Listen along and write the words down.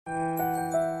So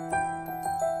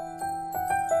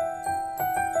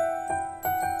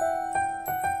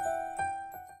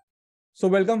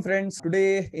welcome friends.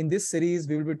 Today in this series,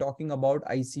 we will be talking about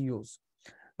ICUs,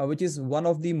 which is one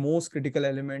of the most critical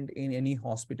element in any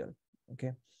hospital.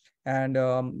 Okay. And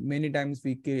many times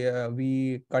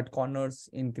we cut corners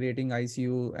in creating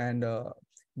ICU, and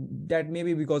that may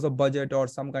be because of budget or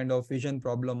some kind of vision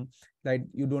problem, that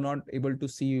you do not able to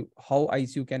see how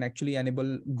ICU can actually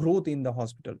enable growth in the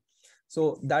hospital.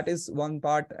 So that is one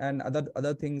part, and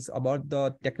other things about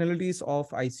the technologies of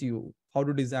ICU, how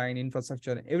to design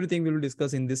infrastructure, everything we will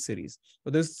discuss in this series. So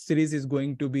this series is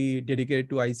going to be dedicated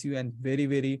to ICU and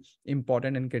very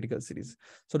important and critical series.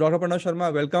 So Doctorpreneur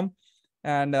Sharma, welcome.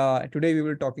 And today we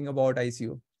will talking about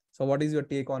ICU. So what is your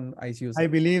take on ICU, sir? I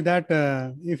believe that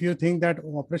if you think that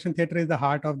operation theater is the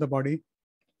heart of the body,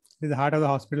 is the heart of the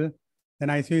hospital, then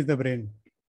ICU is the brain.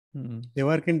 They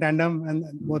work in tandem, and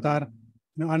both are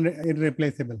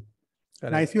irreplaceable.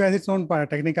 And ICU has its own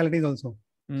technicalities also.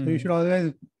 So you should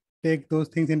always take those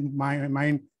things in mind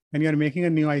when you are making a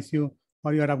new ICU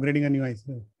or you are upgrading a new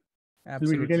ICU.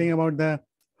 Absolutely. We'll be detailing about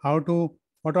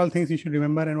what all things you should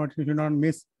remember and what you should not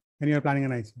miss when you are planning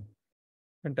an ICU.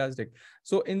 Fantastic.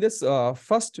 So in this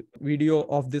first video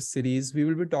of this series, we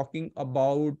will be talking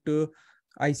about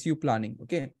ICU planning.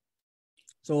 Okay.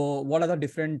 So what are the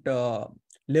different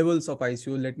levels of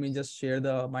ICU? Let me just share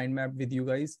the mind map with you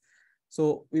guys.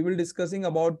 So we will be discussing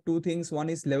about two things. One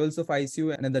is levels of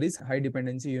ICU, and another is high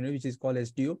dependency unit, which is called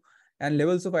SDU. And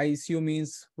levels of ICU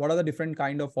means what are the different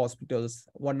kind of hospitals,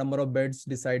 what number of beds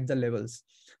decide the levels.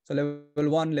 So level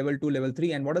 1, level 2, level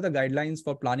 3, and what are the guidelines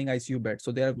for planning ICU beds?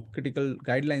 So there are critical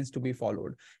guidelines to be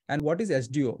followed. And what is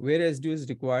SDO, where SDO is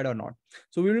required or not.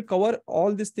 So we will cover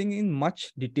all this thing in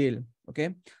much detail.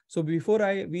 Okay. So before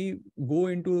we go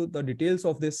into the details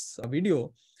of this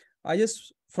video, I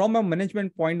just, from a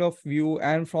management point of view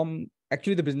and from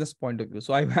actually the business point of view.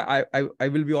 So I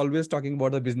will be always talking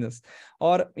about the business,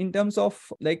 or in terms of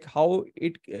like how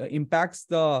it impacts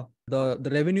the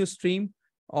revenue stream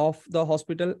of the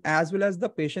hospital as well as the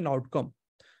patient outcome.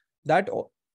 That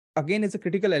again is a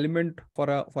critical element for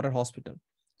a hospital.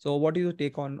 So what is your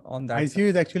take on that? ICU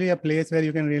is actually a place where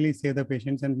you can really save the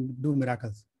patients and do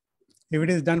miracles. If it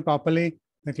is done properly,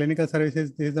 the clinical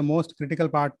services is the most critical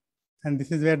part, and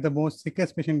this is where the most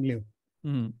sickest patient live.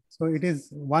 So it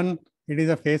is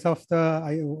a face of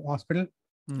the hospital,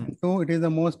 and 2, it is the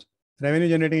most revenue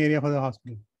generating area for the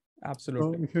hospital.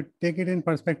 Absolutely. So if you take it in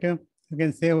perspective, you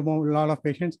can save a lot of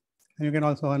patients, and you can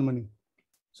also earn money.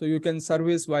 So you can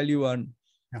service while you earn.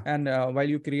 Yeah. And while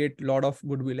you create a lot of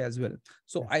goodwill as well.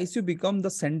 So yeah. ICU become the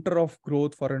center of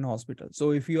growth for an hospital.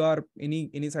 So if you are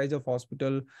any size of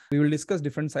hospital, we will discuss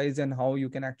different size and how you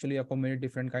can actually accommodate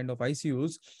different kind of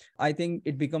ICUs. I think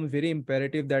it becomes very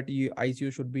imperative that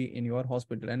ICU should be in your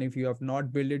hospital. And if you have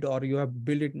not built it, or you have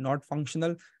built it not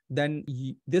functional, then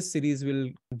this series will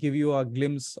give you a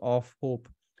glimpse of hope.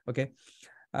 Okay.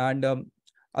 And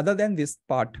other than this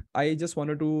part, I just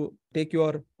wanted to take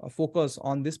your focus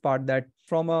on this part, that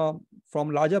from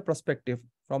larger perspective,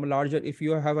 if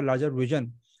you have a larger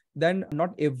vision, then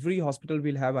not every hospital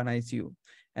will have an ICU.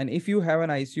 And if you have an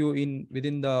ICU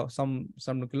within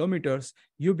some kilometers,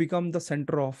 you become the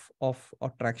center of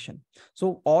attraction.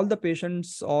 So all the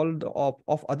patients,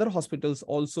 of other hospitals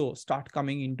also start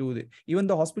coming into even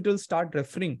the hospitals start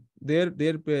referring their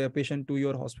patient to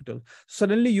your hospital.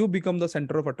 Suddenly you become the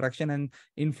center of attraction and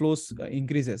inflows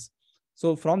increases.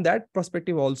 So from that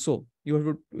perspective also, you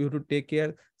have to take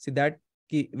care, see that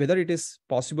whether it is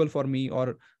possible for me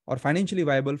or financially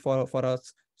viable for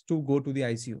us to go to the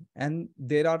ICU. And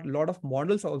there are a lot of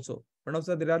models also. But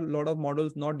also there are a lot of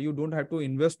models, you don't have to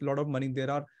invest a lot of money.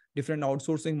 There are different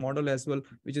outsourcing model as well,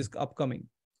 which is upcoming.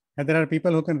 And there are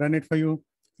people who can run it for you.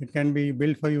 It can be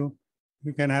built for you.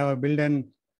 You can have a build and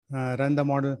run the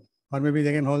model, or maybe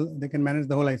they can manage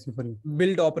the whole ICU for you.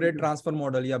 Build, operate, transfer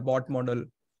model, bot model.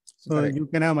 So correct. You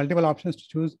can have multiple options to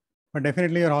choose, but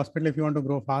definitely your hospital, if you want to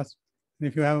grow fast, and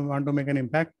if you want to make an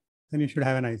impact, then you should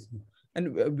have an ICU.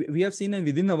 And we have seen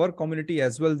within our community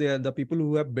as well, the people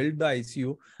who have built the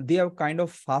ICU, they have kind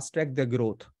of fast tracked their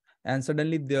growth. And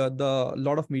suddenly the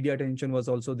lot of media attention was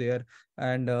also there,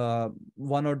 and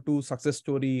one or two success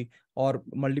story or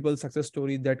multiple success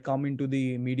stories that come into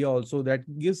the media also, that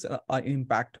gives an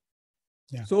impact.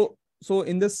 Yeah. So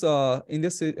in this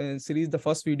series, the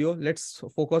first video, let's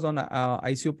focus on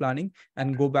ICU planning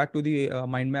and go back to the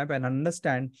mind map and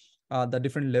understand the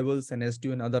different levels and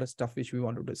SDU and other stuff which we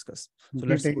want to discuss. So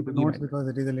let's take the notes because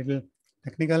it is a little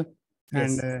technical.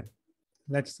 Yes. And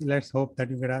let's hope that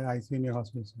you get an ICU in your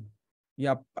hospital soon.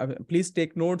 Yeah, please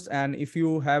take notes, and if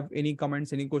you have any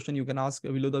comments, any question, you can ask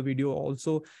below the video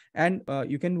also, and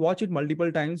you can watch it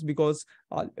multiple times, because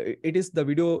it is the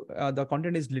video, the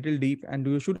content is little deep, and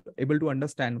you should able to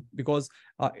understand, because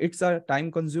it's a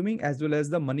time consuming as well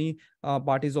as the money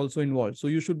part is also involved. So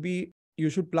you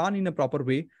should plan in a proper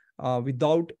way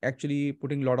without actually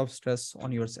putting a lot of stress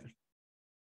on yourself.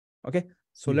 Okay,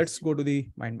 so let's go to the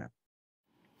mind map.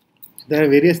 There are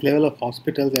various level of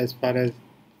hospitals as far as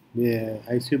the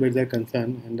ICU beds are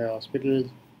concerned, and the hospitals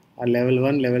are level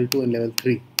 1, level 2, and level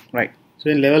 3. Right. So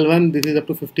in level 1, this is up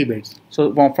to 50 beds.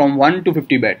 So from 1 to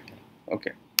 50 bed.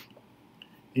 Okay.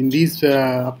 In these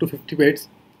up to 50 beds,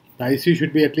 the ICU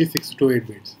should be at least 6 to 8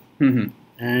 beds.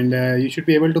 And you should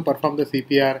be able to perform the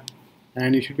CPR,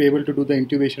 and you should be able to do the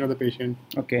intubation of the patient.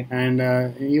 Okay. And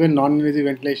even non-invasive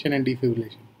ventilation and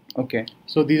defibrillation. Okay.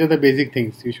 So these are the basic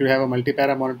things. You should have a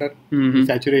multi-para monitor, with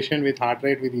saturation, with heart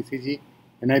rate, with ECG,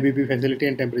 NIBP facility,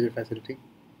 and temperature facility. You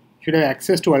should have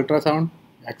access to ultrasound,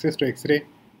 access to X-ray,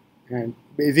 and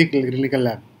basic clinical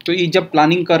lab. तो ये जब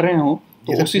planning कर रहे हो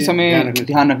तो उसी समय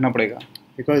ध्यान रखना पड़ेगा.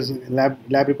 Because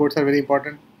lab reports are very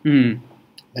important,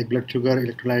 like blood sugar,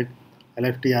 electrolyte,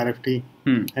 LFT, RFT,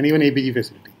 and even ABG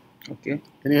facility. Okay.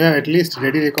 Then you have at least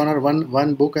ready reckoner,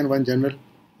 one book and one journal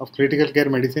of critical care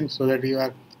medicine, so that you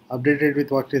are updated with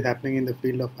what is happening in the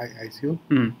field of ICU.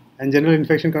 And general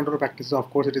infection control practices, of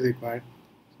course, it is required,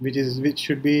 which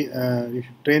should be you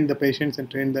should train the patients and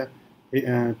train the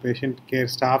patient care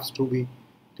staffs to be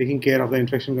taking care of the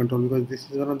infection control, because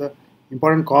this is one of the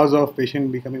important cause of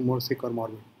patient becoming more sick or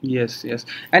morbid. Yes.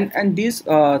 And these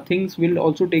things will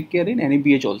also take care in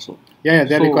NABH also. Yeah,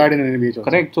 they are required in NABH also.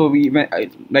 Correct. So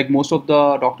like most of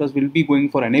the doctors will be going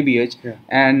for NABH,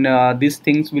 and these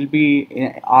things will be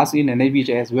asked in NABH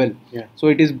as well. Yeah. So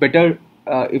it is better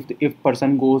if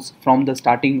person goes from the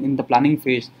starting in the planning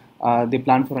phase, they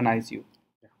plan for an ICU.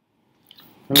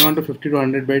 Coming on to 50 to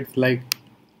 100 beds, like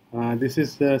this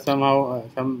is somehow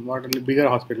somewhat a bigger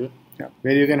hospital,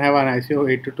 where you can have an ICU of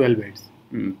 8 to 12 beds.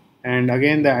 And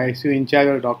again, the ICU in charge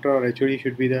or doctor or HOD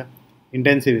should be the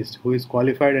intensivist, who is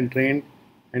qualified and trained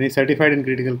and is certified in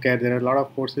critical care. There are a lot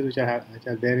of courses which are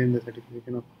there in the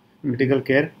certification of critical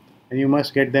care, and you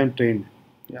must get them trained.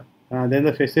 Then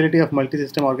the facility of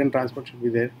multi-system organ transport should be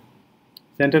there.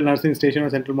 Central nursing station or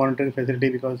central monitoring facility,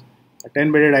 because a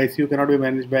 10-bedded ICU cannot be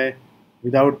managed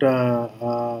without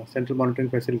central monitoring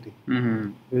facility,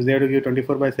 because they have to give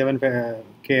 24/7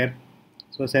 care.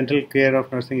 So central care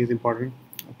of nursing is important.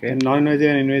 Okay. And non-invasive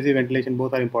and invasive ventilation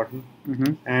both are important.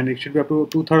 And it should be up to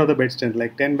 2/3 of the bed strength.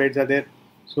 Like 10 beds are there,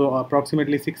 so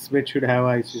approximately 6 beds should have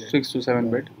ICU. 6 to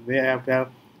 7 bed. They have to have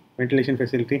ventilation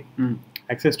facility.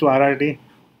 Access to RRT,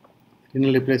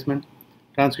 renal replacement,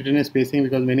 transcutaneous spacing,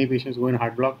 because many patients go in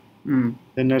heart block.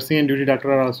 The nursing and duty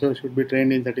doctor are also should be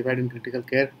trained in certified in critical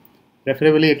care.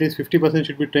 Preferably at least 50%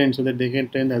 should be trained, so that they can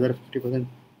train the other 50%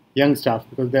 young staff,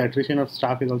 because the attrition of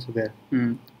staff is also there.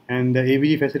 And the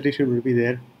ABG facility should be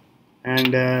there.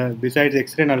 And besides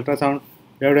X-ray and ultrasound,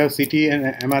 you have to have CT and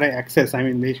MRI access. I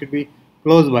mean, they should be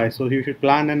close by. So you should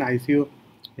plan an ICU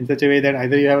in such a way that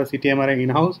either you have a CT MRI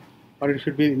in-house, or it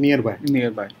should be nearby.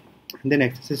 And then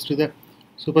access to the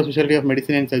super specialty of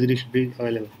medicine and surgery should be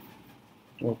available.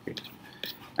 Okay.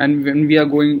 And when we are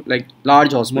going like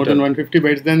large hospital, more than 150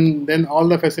 beds, then all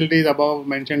the facilities above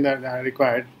mentioned that are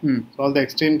required. So all the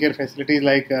extreme care facilities,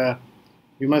 like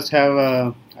you must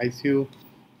have ICU,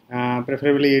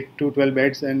 preferably 8 to 12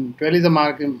 beds, and 12 is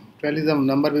a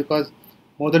number, because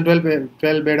more than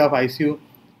 12 bed of ICU,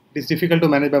 it is difficult to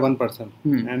manage by one person.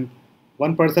 And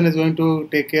one person is going to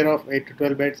take care of 8 to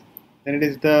 12 beds, then it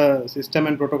is the system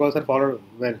and protocols are followed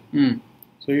well.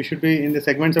 So you should be in the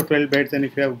segments of 12 beds, and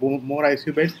if you have more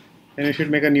ICU beds, then you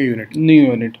should make a new unit.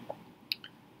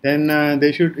 Then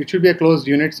it should be a closed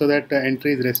unit, so that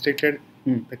entry is restricted.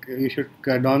 You should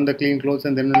don the clean clothes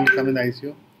and then only come in the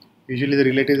ICU. Usually the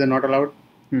relatives are not allowed.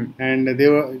 And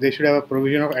they should have a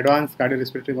provision of advanced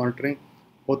cardiorespiratory monitoring,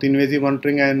 both invasive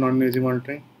monitoring and non-invasive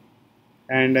monitoring.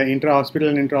 And intra-hospital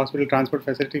and intra-hospital transport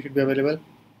facility should be available.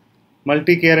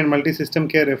 Multi-care and multi-system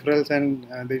care referrals, and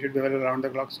they should be available around the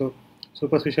clock. So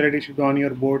super specialty should be on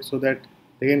your board, so that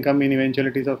they can come in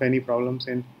eventualities of any problems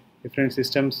in different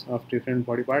systems of different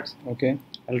body parts. Okay.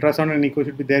 Ultrasound and echo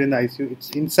should be there in the ICU. It's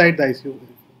inside the ICU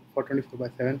for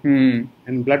 24/7.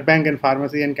 And blood bank and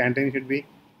pharmacy and canteen should be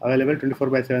available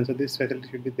 24/7. So this facility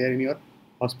should be there in your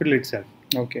hospital itself.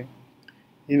 Okay.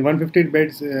 In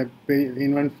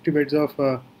 150 beds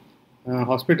of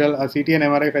hospital, a CT and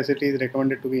MRI facility is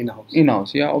recommended to be in-house.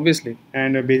 In-house, yeah, obviously.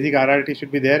 And a basic RRT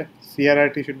should be there.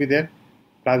 CRRT should be there.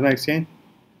 Plasma exchange.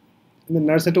 And the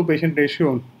nurse to patient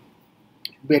ratio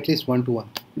should be at least 1 to 1.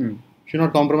 should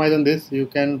not compromise on this. You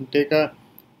can take a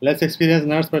less experienced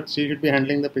nurse, but she should be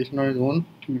handling the patient on his own.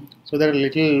 So that a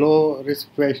little low risk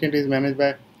patient is managed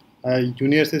by a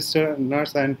junior sister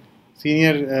nurse, and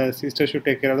senior sister should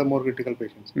take care of the more critical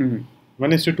patients.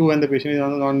 1:2 when the patient is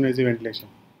on non-invasive ventilation.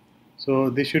 So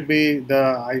this should be, the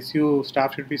ICU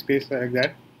staff should be spaced like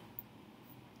that.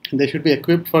 They should be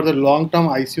equipped for the long-term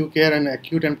ICU care and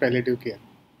acute and palliative care.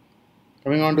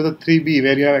 Coming on to the 3B,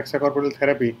 where you have extracorporeal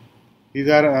therapy. These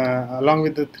are along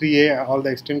with the 3A, all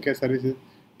the extreme care services.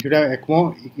 You should have ECMO,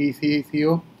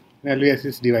 ECO, and LV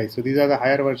assist device. So these are the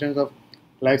higher versions of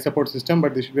life support system,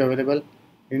 but they should be available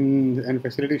and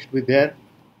facility should be there.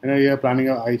 And you are planning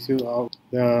a ICU,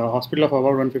 the hospital of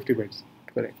about 150 beds.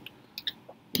 Correct.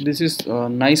 This is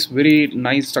nice, very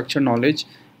nice structure knowledge,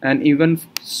 and even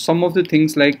some of the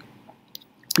things like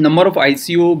number of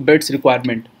ICU beds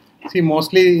requirement. See,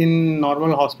 mostly in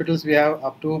normal hospitals we have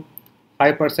up to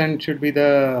 5% should be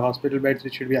the hospital beds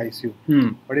which should be ICU.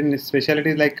 But in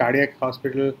specialties like cardiac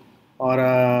hospital or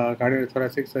a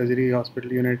cardiothoracic surgery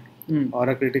hospital unit or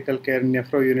a critical care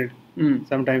nephro unit,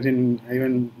 sometimes in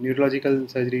even neurological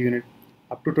surgery unit,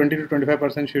 up to 20 to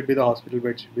 25% should be the hospital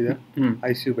beds, should be the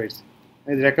ICU beds.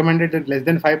 It's recommended that less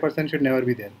than 5% should never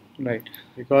be there. Right.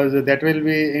 Because that will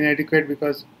be inadequate,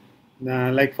 because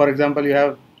like for example you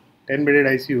have 10 bedded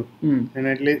ICU and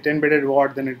at least 10 bedded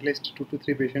ward, then at least 2 to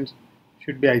 3 patients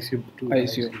should be ICU.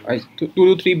 2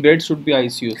 to 3 beds should be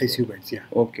ICU. ICU beds, yeah.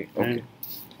 Okay. And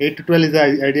 8 to 12 is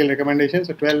the ideal recommendation.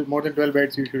 So 12, more than 12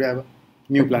 beds, you should have a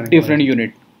new planning. Different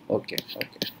unit. Okay.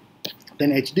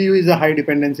 Then HDU is a high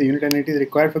dependency unit, and it is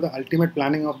required for the ultimate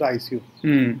planning of the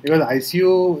ICU. Because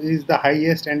ICU is the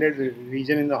highest standard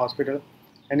region in the hospital,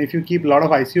 and if you keep a lot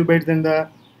of ICU beds, then the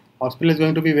hospital is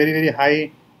going to be very, very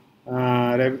high,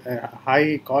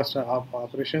 high cost of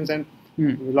operations, and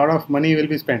a lot of money will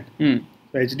be spent.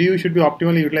 So HDU should be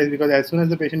optimally utilized, because as soon as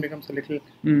the patient becomes a little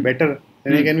better,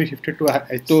 then he can be shifted to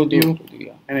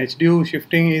HDU, and HDU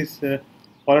shifting is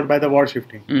followed by the ward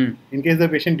shifting. In case the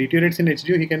patient deteriorates in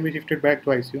HDU, he can be shifted back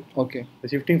to ICU. Okay. The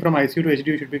shifting from ICU to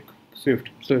HDU should be swift.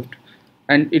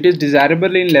 And it is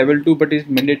desirable in level 2, but is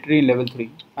mandatory in level 3.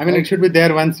 I mean, it should be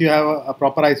there once you have a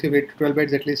proper ICU of 8 to 12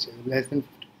 beds, at least less than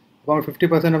about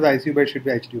 50% of the ICU beds should be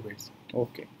HDU beds.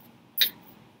 Okay.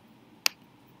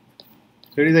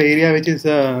 So it is the area which is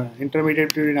intermediate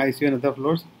between ICU and other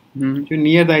floors.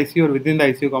 Near the ICU or within the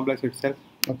ICU complex itself.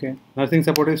 Okay. Nursing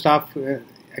supportive staff.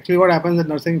 Actually, what happens is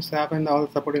nursing staff and all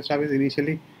supportive staff is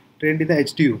initially trained in the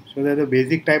HDU. So that the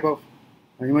basic type of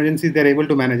emergencies they are able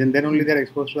to manage, and then only they are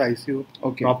exposed to ICU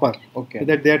proper. Okay. So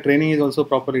that their training is also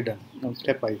properly done,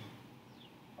 stepwise.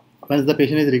 Once the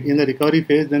patient is in the recovery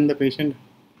phase, then the patient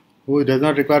who does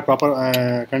not require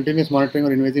proper continuous monitoring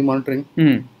or invasive monitoring,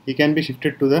 he can be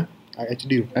shifted to the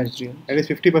HDU. That is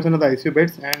 50% of the ICU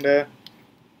beds, and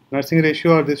nursing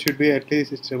ratio, or this should be at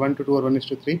least it's 1:2 or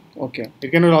 1:3. Okay.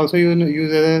 It can also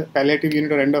use as a palliative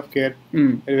unit or end of care.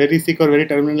 Very sick or very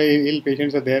terminally ill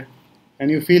patients are there,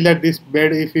 and you feel that this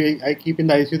bed, if I keep in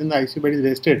the ICU, then the ICU bed is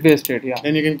wasted. Yeah.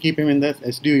 Then you can keep him in the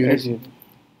HDU unit.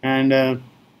 And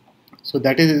so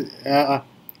that is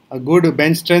a good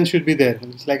bench strength should be there.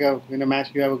 It's like in a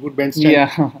match you have a good bench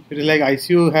strength. Yeah. It is like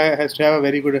ICU has to have a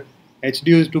very good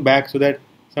HDUs to back, so that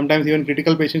sometimes even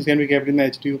critical patients can be kept in the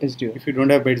HDU if you don't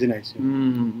have beds in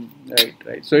ICU.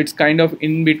 Right. So it's kind of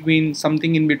in between,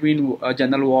 something in between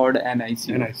general ward and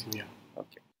ICU. Yeah.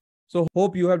 Okay. So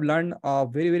hope you have learned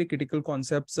very, very critical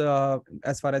concepts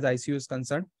as far as ICU is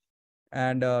concerned,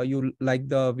 and you like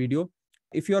the video.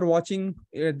 If you are watching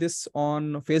this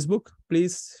on Facebook,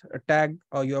 please tag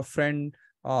your friend,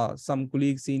 some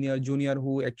colleague, senior, junior,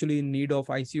 who actually in need of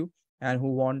ICU and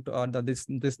who want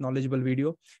this knowledgeable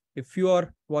video. If you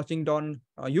are watching it on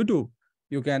YouTube,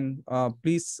 you can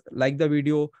please like the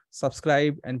video,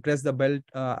 subscribe, and press the bell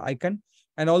icon.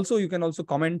 And also you can also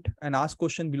comment and ask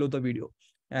question below the video,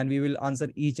 and we will answer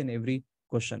each and every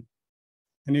question.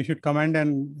 And you should comment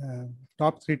and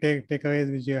top 3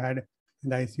 takeaways which you had in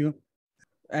the ICU.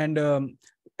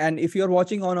 And if you're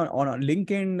watching on a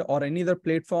LinkedIn or any other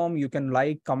platform, you can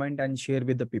like, comment, and share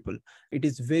with the people. It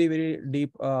is very, very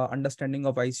deep understanding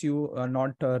of ICU.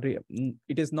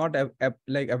 It is not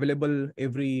like available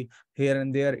every here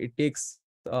and there. It takes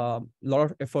a lot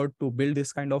of effort to build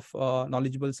this kind of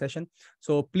knowledgeable session.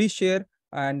 So please share,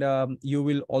 and you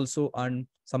will also earn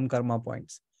some karma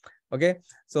points. Okay.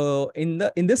 So in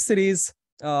this series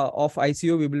of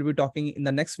ICU, we will be talking in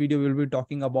the next video. We will be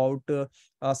talking about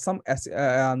some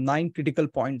 9 critical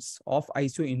points of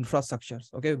ICU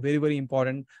infrastructures. Okay, very, very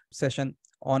important session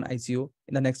on ICU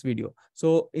in the next video.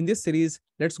 So in this series,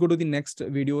 let's go to the next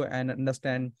video and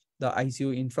understand the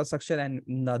ICU infrastructure and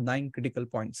the 9 critical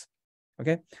points.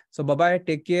 Okay. So bye-bye.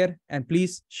 Take care. And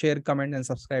please share, comment, and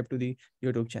subscribe to the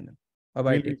YouTube channel.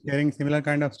 Bye-bye. We'll be sharing similar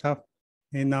kind of stuff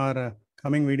in our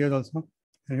coming videos also.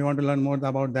 And if you want to learn more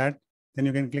about that, then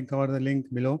you can click over the link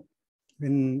below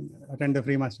and attend the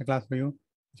free masterclass for you.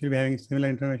 Which will be having similar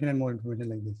information and more information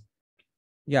like this.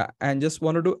 Yeah. And just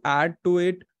wanted to add to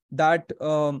it that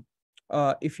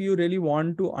if you really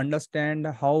want to understand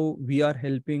how we are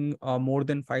helping more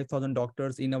than 5,000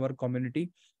 doctors in our community,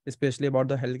 especially about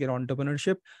the healthcare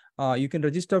entrepreneurship, you can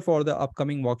register for the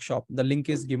upcoming workshop. The link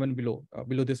is given below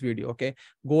this video. Okay,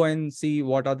 go and see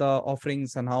what are the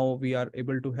offerings and how we are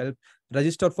able to help.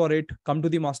 Register for it, come to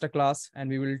the masterclass, and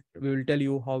we will tell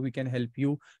you how we can help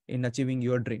you in achieving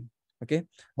your dream. Okay,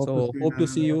 hope to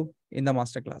see you in the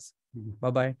masterclass. Bye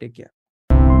bye. Take care.